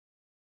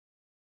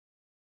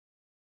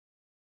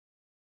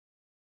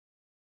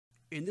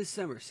In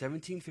December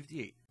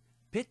 1758,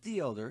 Pitt the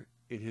Elder,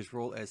 in his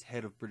role as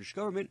head of British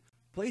government,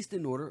 placed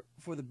an order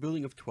for the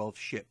building of 12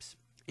 ships,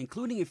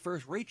 including a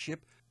first-rate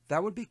ship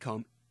that would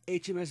become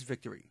HMS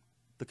Victory.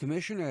 The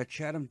commissioner at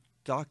Chatham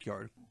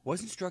Dockyard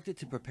was instructed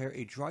to prepare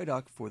a dry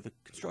dock for the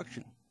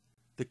construction.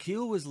 The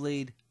keel was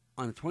laid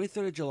on the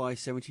 23rd of July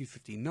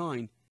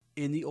 1759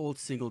 in the old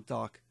single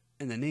dock,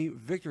 and the name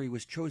Victory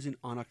was chosen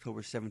on October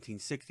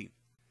 1760.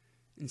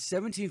 In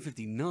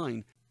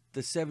 1759,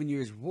 the 7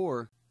 Years'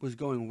 War was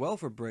going well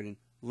for Britain.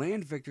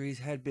 Land victories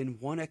had been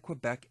won at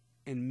Quebec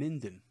and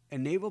Minden,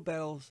 and naval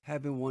battles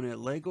had been won at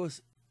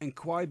Lagos and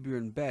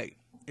Quiberon Bay.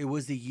 It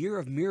was the year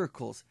of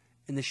miracles,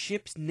 and the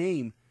ship's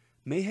name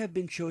may have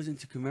been chosen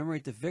to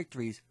commemorate the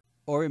victories,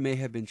 or it may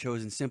have been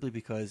chosen simply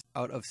because,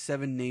 out of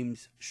 7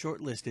 names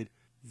shortlisted,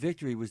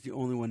 Victory was the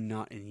only one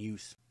not in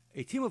use.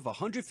 A team of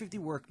 150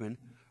 workmen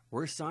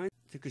were assigned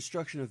to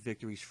construction of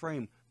Victory's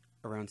frame.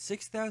 Around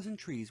 6,000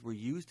 trees were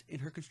used in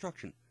her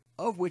construction,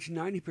 of which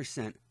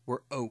 90%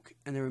 were oak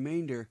and the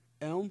remainder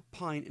elm,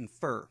 pine, and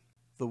fir.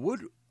 The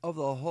wood of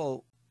the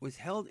hull was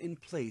held in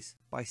place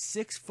by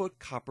 6-foot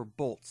copper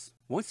bolts.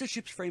 Once the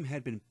ship's frame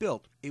had been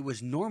built, it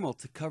was normal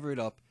to cover it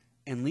up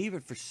and leave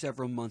it for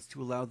several months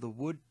to allow the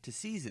wood to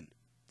season.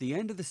 The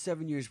end of the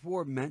 7 Years'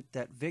 War meant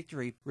that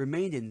Victory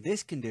remained in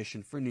this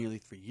condition for nearly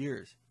 3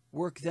 years.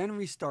 Work then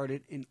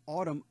restarted in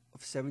autumn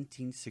of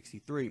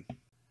 1763,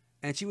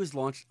 and she was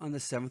launched on the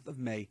 7th of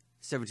May,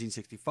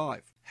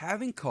 1765,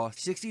 having cost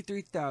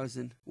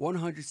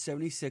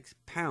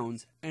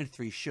 £63,176 and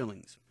 3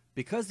 shillings.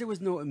 Because there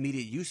was no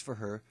immediate use for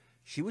her,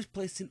 she was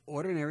placed in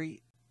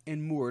ordinary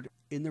and moored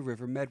in the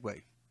River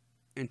Medway.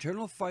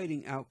 Internal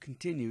fighting out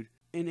continued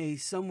in a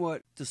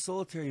somewhat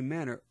desultory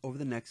manner over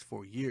the next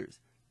 4 years.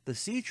 The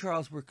sea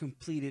trials were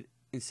completed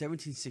in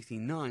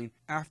 1769,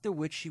 after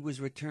which she was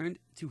returned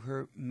to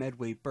her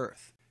Medway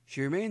berth.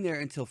 She remained there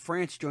until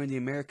France joined the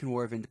American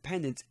War of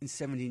Independence in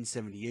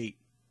 1778.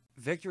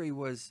 Victory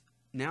was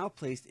now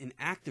placed in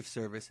active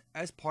service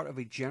as part of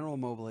a general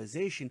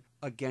mobilization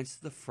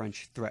against the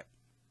French threat.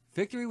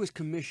 Victory was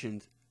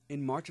commissioned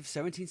in March of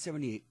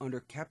 1778 under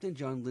Captain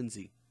John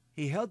Lindsay.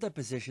 He held that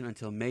position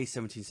until May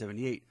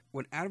 1778,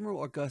 when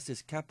Admiral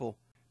Augustus Keppel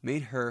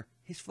made her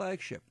his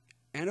flagship,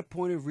 and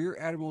appointed Rear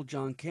Admiral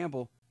John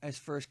Campbell as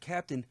first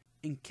captain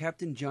and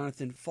Captain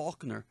Jonathan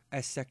Faulkner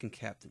as second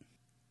captain.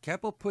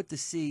 Keppel put to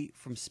sea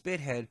from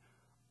Spithead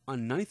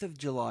on 9th of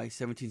July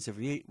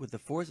 1778 with a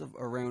force of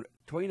around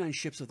 29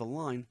 ships of the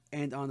line,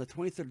 and on the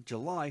 23rd of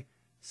July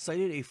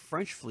sighted a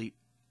French fleet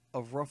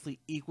of roughly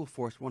equal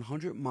force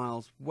 100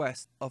 miles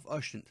west of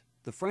Ushant.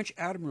 The French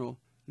Admiral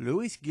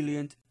Louis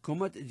Guilliant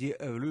Comte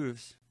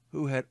d'Eurouvres,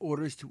 who had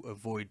orders to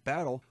avoid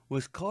battle,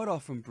 was caught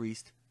off from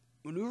Brest.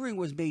 Maneuvering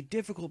was made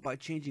difficult by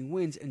changing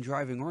winds and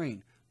driving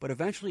rain, but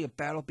eventually a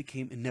battle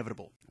became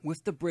inevitable,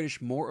 with the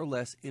British more or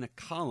less in a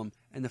column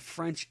and the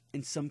French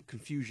in some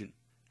confusion.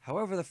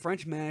 However, the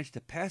French managed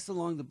to pass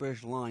along the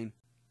British line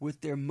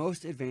with their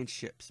most advanced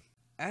ships.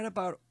 At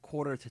about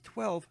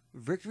 11:45,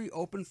 Victory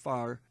opened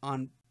fire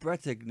on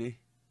Bretagne,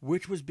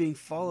 which was being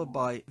followed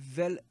by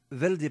Ville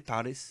de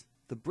Paris.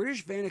 The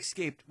British van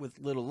escaped with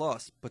little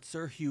loss, but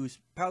Sir Hugh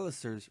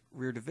Palliser's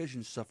rear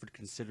division suffered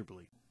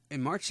considerably.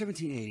 In March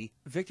 1780,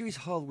 Victory's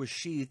hull was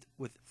sheathed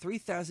with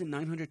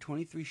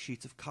 3,923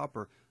 sheets of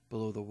copper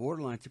below the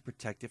waterline to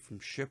protect it from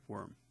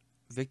shipworm.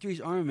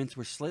 Victory's armaments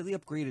were slightly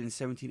upgraded in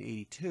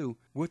 1782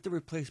 with the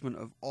replacement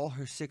of all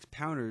her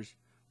 6-pounders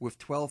with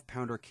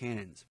 12-pounder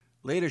cannons.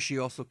 Later she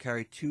also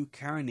carried 2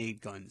 carronade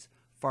guns,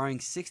 firing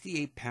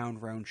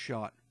 68-pound round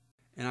shot.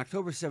 In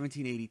October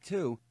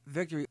 1782,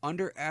 Victory,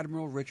 under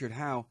Admiral Richard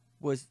Howe,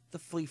 was the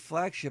fleet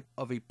flagship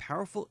of a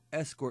powerful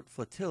escort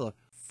flotilla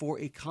for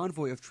a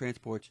convoy of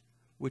transports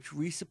which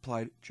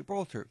resupplied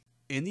Gibraltar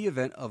in the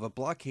event of a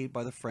blockade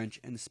by the French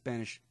and the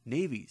Spanish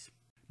navies.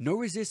 No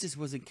resistance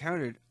was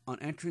encountered on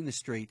entering the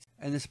straits,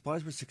 and the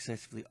supplies were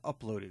successfully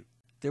uploaded.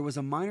 There was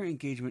a minor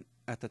engagement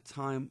at the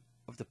time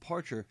of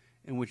departure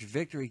in which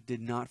Victory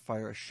did not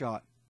fire a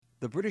shot.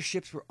 The British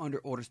ships were under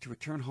orders to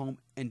return home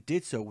and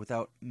did so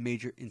without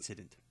major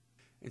incident.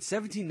 In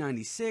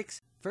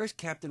 1796, First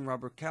Captain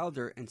Robert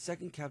Calder and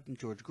Second Captain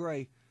George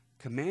Grey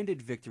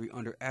commanded Victory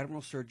under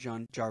Admiral Sir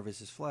John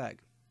Jervis's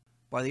flag.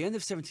 By the end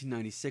of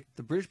 1796,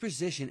 the British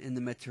position in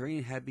the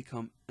Mediterranean had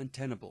become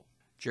untenable.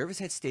 Jervis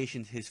had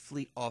stationed his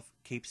fleet off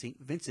Cape St.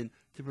 Vincent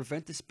to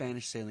prevent the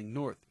Spanish sailing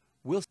north,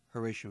 whilst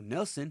Horatio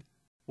Nelson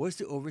was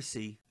to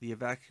oversee the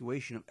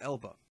evacuation of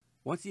Elba.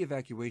 Once the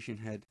evacuation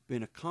had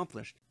been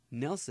accomplished,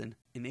 Nelson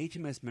and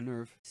HMS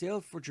Minerve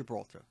sailed for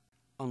Gibraltar.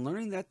 On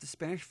learning that the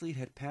Spanish fleet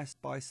had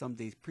passed by some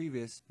days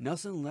previous,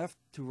 Nelson left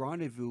to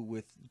rendezvous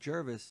with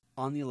Jervis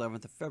on the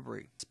 11th of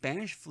February. The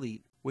Spanish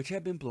fleet, which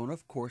had been blown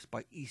off course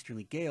by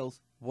easterly gales,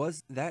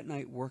 was that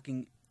night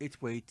working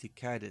its way to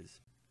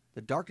Cadiz.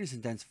 The darkness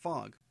and dense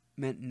fog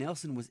meant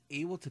Nelson was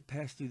able to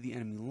pass through the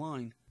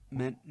enemy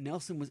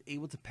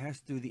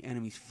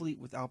enemy's fleet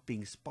without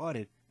being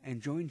spotted,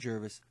 and joined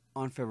Jervis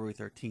on February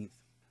 13th.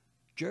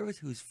 Jervis,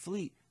 whose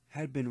fleet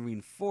had been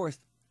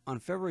reinforced on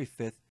February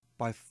 5th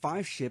by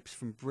 5 ships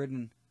from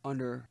Britain,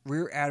 under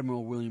Rear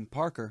Admiral William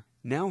Parker,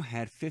 now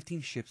had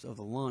 15 ships of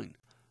the line.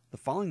 The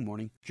following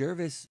morning,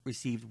 Jervis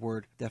received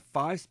word that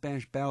 5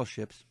 Spanish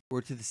battleships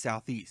were to the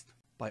southeast.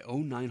 By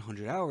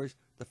 0900 hours,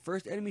 the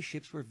first enemy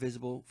ships were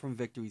visible from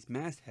Victory's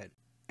masthead,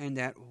 and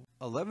at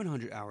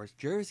 1100 hours,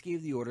 Jervis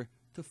gave the order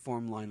to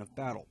form line of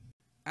battle.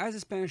 As the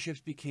Spanish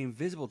ships became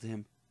visible to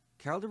him,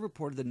 Calder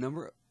reported the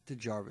number to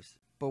Jarvis,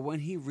 but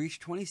when he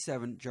reached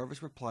 27,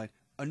 Jarvis replied,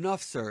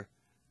 "Enough, sir.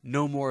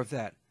 No more of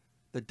that.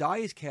 The die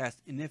is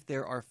cast, and if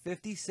there are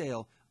 50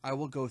 sail, I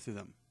will go through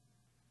them."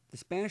 The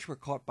Spanish were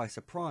caught by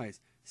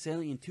surprise,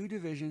 sailing in 2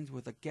 divisions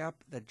with a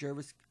gap that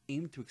Jervis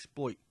aimed to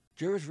exploit.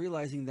 Jervis,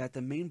 realizing that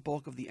the main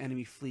bulk of the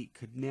enemy fleet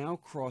could now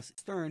cross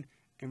stern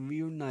and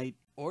reunite,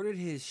 ordered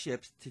his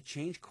ships to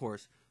change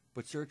course,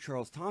 but Sir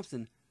Charles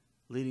Thompson,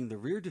 leading the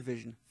rear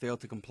division,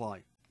 failed to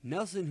comply.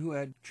 Nelson, who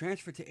had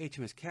transferred to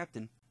HMS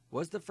Captain,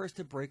 was the first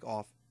to break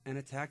off and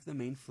attack the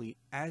main fleet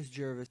as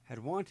Jervis had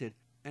wanted,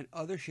 and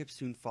other ships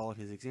soon followed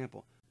his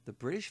example. The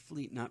British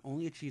fleet not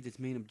only achieved its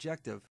main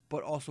objective,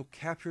 but also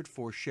captured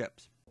 4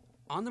 ships.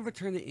 On the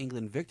return to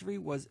England, Victory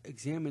was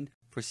examined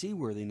for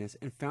seaworthiness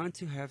and found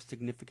to have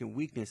significant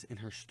weakness in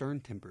her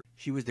stern timber.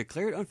 She was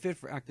declared unfit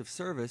for active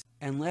service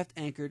and left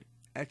anchored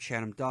at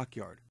Chatham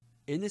Dockyard.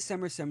 In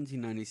December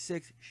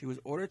 1796, she was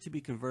ordered to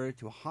be converted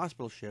to a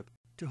hospital ship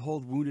to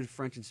hold wounded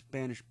French and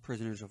Spanish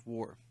prisoners of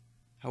war.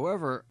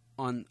 However,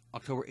 on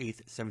October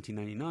 8,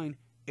 1799,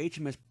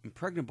 HMS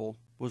Impregnable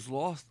was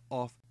lost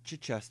off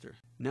Chichester.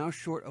 Now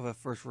short of a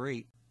first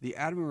rate, the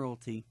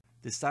Admiralty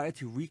decided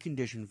to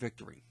recondition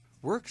Victory.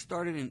 Work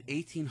started in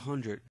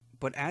 1800,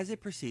 but as it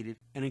proceeded,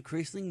 an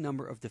increasing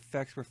number of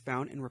defects were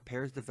found and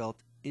repairs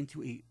developed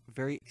into a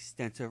very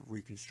extensive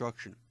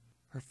reconstruction.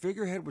 Her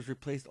figurehead was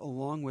replaced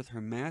along with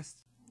her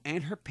masts,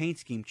 and her paint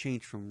scheme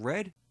changed from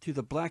red to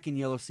the black and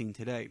yellow seen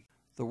today.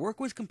 The work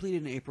was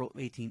completed in April of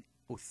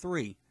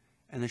 1803,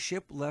 and the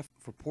ship left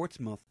for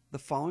Portsmouth the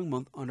following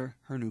month under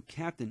her new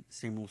captain,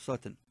 Samuel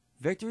Sutton.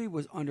 Victory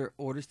was under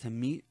orders to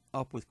meet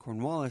up with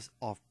Cornwallis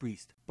off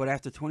Brest, but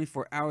after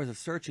 24 hours of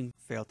searching,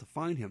 failed to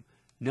find him.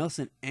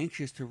 Nelson,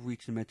 anxious to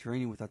reach the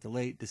Mediterranean without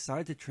delay,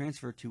 decided to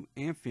transfer to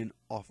Amphion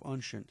off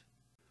Ushant.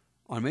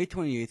 On May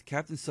 28th,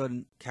 Captain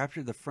Sutton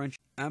captured the French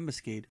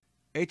ambuscade.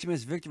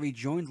 HMS Victory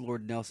joined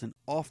Lord Nelson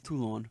off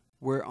Toulon,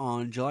 where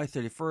on July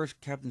 31st,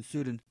 Captain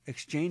Sutton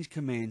exchanged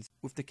commands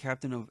with the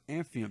captain of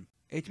Amphion.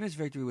 HMS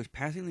Victory was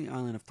passing the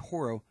island of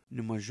Toro,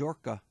 near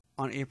Majorca,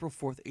 on April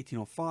 4th,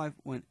 1805,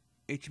 when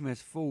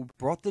HMS Phoebe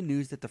brought the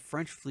news that the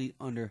French fleet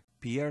under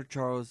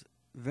Pierre-Charles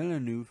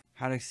Villeneuve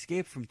had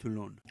escaped from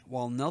Toulon.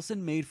 While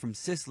Nelson made from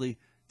Sicily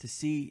to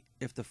see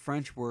if the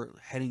French were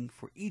heading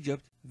for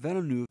Egypt,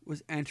 Villeneuve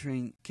was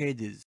entering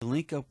Cadiz to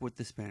link up with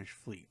the Spanish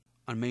fleet.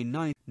 On May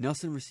 9th,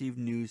 Nelson received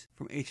news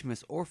from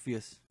HMS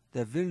Orpheus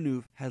that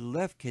Villeneuve had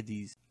left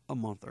Cadiz a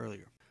month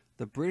earlier.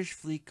 The British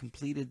fleet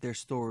completed their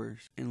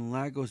stores in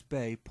Lagos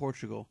Bay,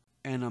 Portugal,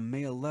 and on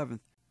May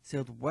 11th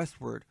sailed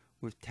westward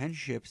with 10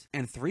 ships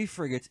and 3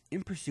 frigates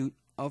in pursuit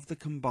of the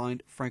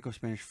combined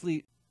Franco-Spanish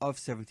fleet of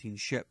 17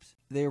 ships.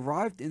 They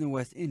arrived in the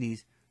West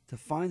Indies to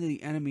find that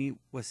the enemy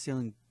was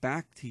sailing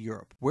back to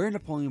Europe, where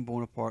Napoleon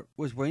Bonaparte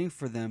was waiting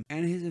for them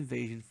and his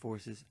invasion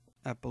forces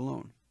at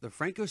Boulogne. The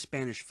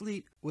Franco-Spanish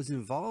fleet was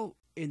involved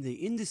in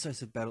the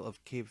indecisive Battle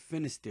of Cape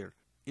Finisterre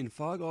in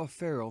Fog off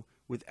Ferrol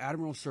with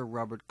Admiral Sir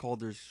Robert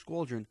Calder's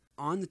squadron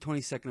on the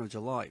 22nd of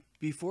July,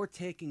 before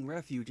taking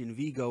refuge in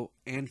Vigo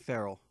and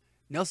Ferrol.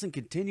 Nelson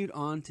continued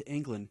on to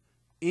England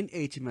in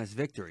HMS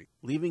Victory,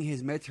 leaving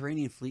his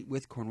Mediterranean fleet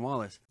with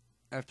Cornwallis.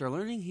 After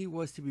learning he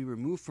was to be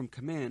removed from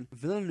command,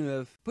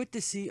 Villeneuve put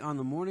to sea on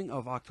the morning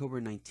of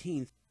October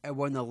 19th, and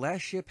when the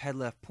last ship had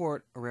left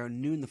port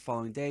around noon the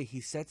following day, he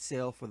set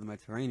sail for the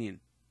Mediterranean.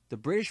 The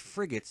British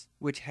frigates,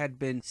 which had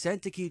been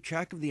sent to keep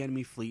track of the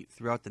enemy fleet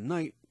throughout the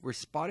night, were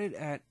spotted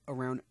at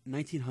around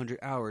 1900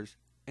 hours,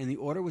 and the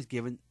order was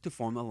given to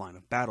form a line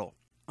of battle.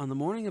 On the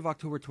morning of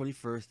October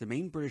 21st, the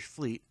main British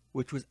fleet,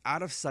 which was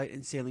out of sight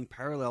and sailing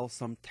parallel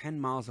some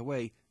 10 miles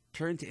away,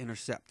 turned to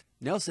intercept.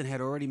 Nelson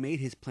had already made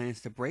his plans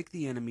to break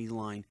the enemy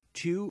line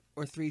 2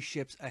 or 3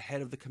 ships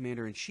ahead of the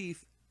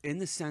commander-in-chief in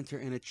the center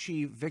and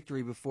achieve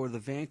victory before the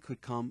van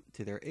could come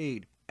to their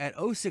aid. At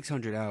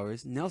 0600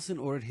 hours, Nelson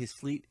ordered his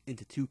fleet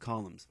into 2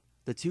 columns.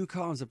 The 2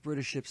 columns of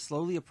British ships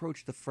slowly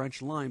approached the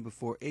French line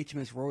before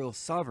HMS Royal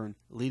Sovereign,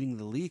 leading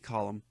the lee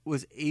column,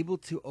 was able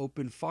to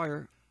open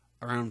fire.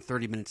 Around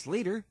 30 minutes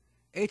later,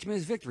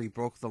 HMS Victory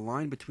broke the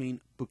line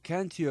between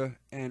Boucanteur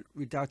and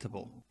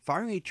Redoutable,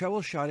 firing a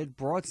treble-shotted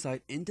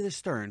broadside into the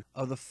stern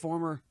of the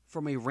former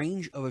from a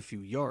range of a few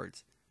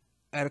yards.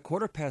 At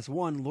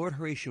 1:15, Lord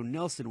Horatio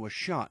Nelson was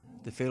shot,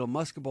 the fatal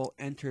musket ball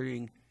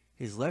entering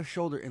his left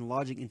shoulder and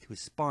lodging into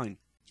his spine.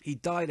 He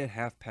died at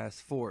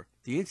 4:30.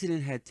 The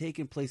incident had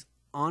taken place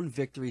on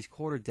Victory's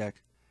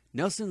quarterdeck.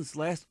 Nelson's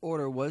last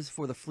order was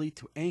for the fleet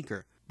to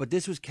anchor, but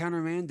this was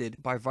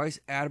countermanded by Vice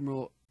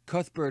Admiral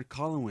Cuthbert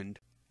Collinwood.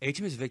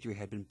 HMS Victory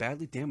had been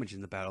badly damaged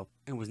in the battle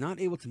and was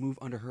not able to move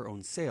under her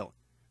own sail.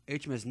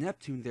 HMS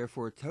Neptune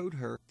therefore towed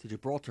her to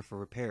Gibraltar for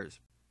repairs.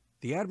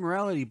 The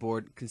Admiralty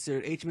Board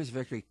considered HMS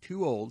Victory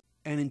too old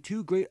and in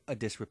too great a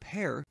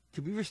disrepair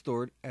to be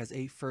restored as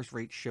a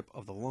first-rate ship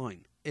of the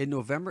line. In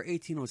November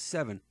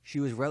 1807, she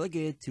was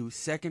relegated to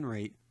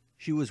second-rate.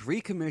 She was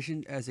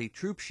recommissioned as a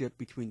troop ship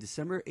between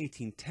December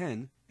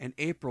 1810 and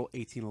April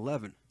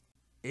 1811.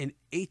 In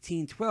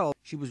 1812,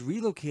 she was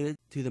relocated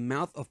to the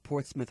mouth of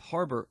Portsmouth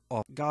Harbour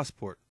off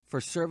Gosport for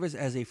service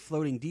as a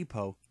floating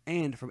depot,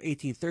 and from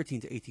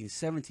 1813 to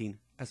 1817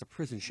 as a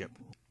prison ship.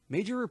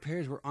 Major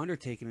repairs were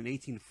undertaken in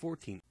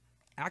 1814.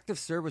 Active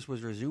service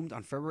was resumed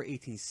on February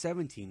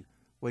 1817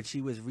 when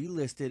she was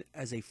relisted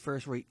as a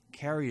first-rate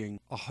carrying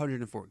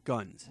 104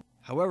 guns.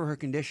 However, her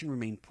condition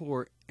remained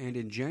poor, and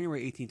in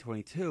January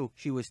 1822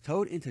 she was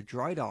towed into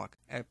dry dock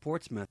at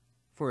Portsmouth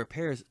for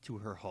repairs to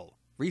her hull.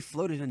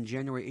 Refloated in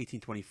January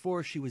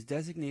 1824, she was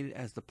designated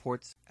as the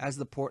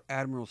Port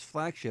Admiral's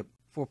flagship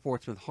for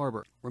Portsmouth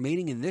Harbour,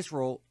 remaining in this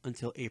role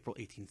until April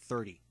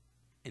 1830.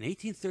 In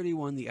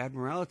 1831, the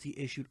Admiralty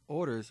issued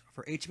orders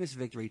for HMS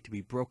Victory to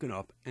be broken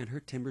up and her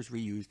timbers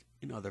reused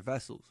in other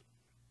vessels.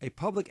 A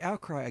public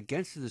outcry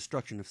against the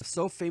destruction of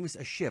so famous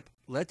a ship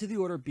led to the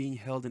order being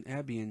held in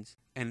abeyance,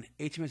 and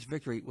HMS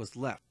Victory was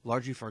left,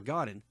 largely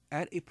forgotten,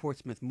 at a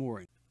Portsmouth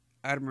mooring.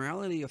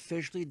 Admiralty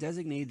officially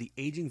designated the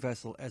aging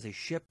vessel as a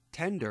ship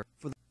tender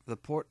for the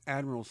Port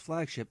Admiral's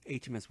flagship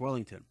HMS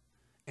Wellington,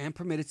 and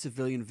permitted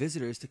civilian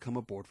visitors to come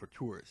aboard for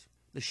tours.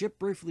 The ship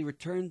briefly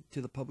returned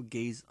to the public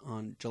gaze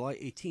on July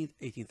 18,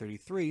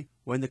 1833,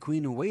 when the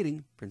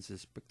Queen-in-Waiting,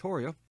 Princess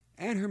Victoria,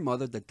 and her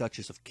mother, the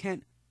Duchess of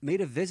Kent, made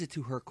a visit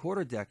to her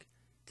quarterdeck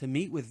to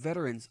meet with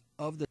veterans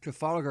of the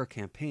Trafalgar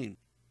campaign.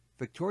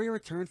 Victoria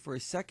returned for a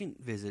second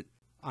visit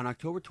on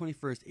October 21,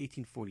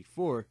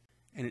 1844,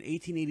 and in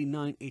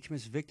 1889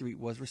 HMS Victory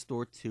was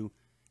restored to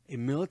a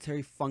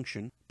military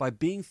function by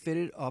being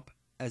fitted up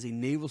as a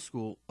naval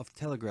school of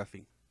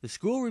telegraphy. The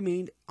school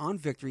remained on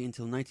Victory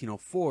until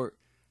 1904.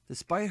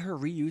 Despite her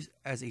reuse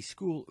as a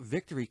school,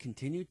 Victory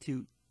continued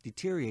to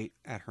deteriorate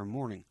at her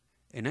mooring.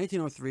 In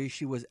 1903,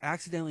 she was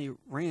accidentally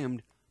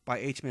rammed by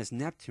HMS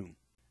Neptune.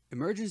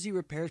 Emergency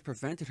repairs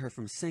prevented her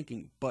from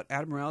sinking, but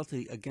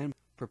Admiralty again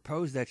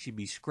proposed that she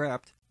be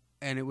scrapped,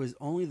 and it was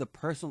only the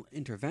personal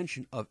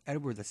intervention of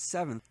Edward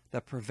VII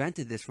that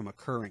prevented this from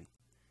occurring.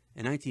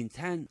 In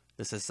 1910,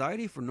 the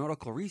Society for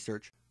Nautical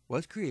Research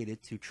was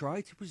created to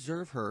try to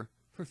preserve her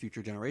for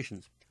future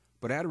generations,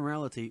 but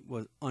Admiralty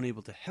was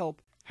unable to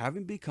help,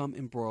 having become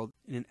embroiled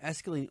in an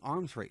escalating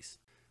arms race.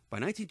 By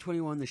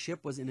 1921, the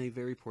ship was in a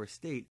very poor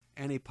state,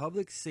 and a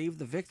public Save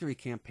the Victory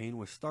campaign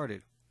was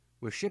started,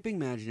 with shipping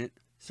magnate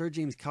Sir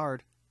James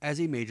Caird as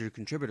a major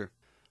contributor.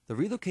 The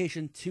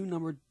relocation to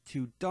No.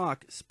 2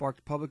 dock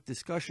sparked public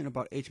discussion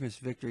about HMS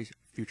Victory's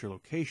future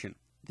location.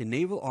 The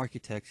naval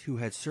architects who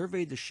had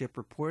surveyed the ship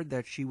reported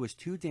that she was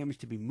too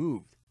damaged to be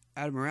moved.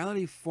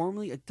 Admiralty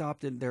formally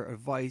adopted their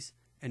advice,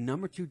 and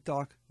No. 2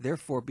 dock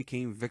therefore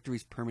became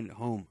Victory's permanent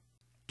home.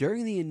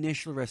 During the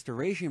initial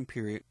restoration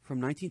period from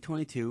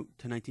 1922 to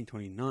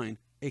 1929,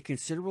 a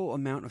considerable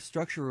amount of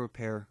structural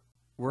repair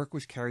work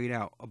was carried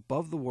out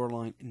above the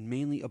waterline and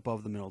mainly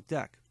above the middle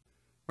deck.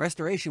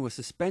 Restoration was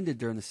suspended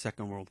during the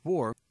Second World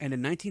War, and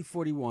in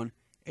 1941,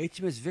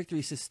 HMS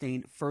Victory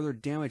sustained further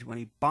damage when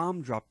a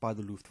bomb dropped by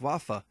the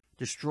Luftwaffe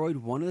destroyed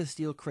one of the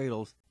steel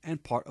cradles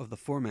and part of the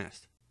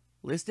foremast.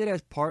 Listed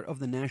as part of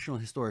the National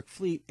Historic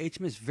Fleet,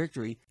 HMS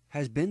Victory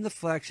has been the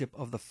flagship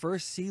of the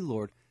First Sea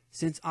Lord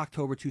since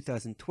October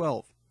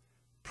 2012.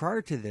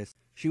 Prior to this,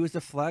 she was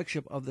the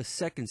flagship of the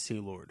Second Sea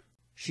Lord.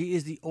 She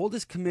is the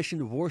oldest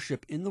commissioned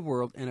warship in the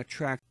world and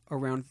attracts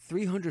around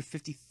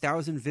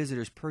 350,000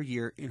 visitors per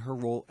year in her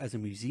role as a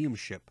museum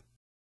ship.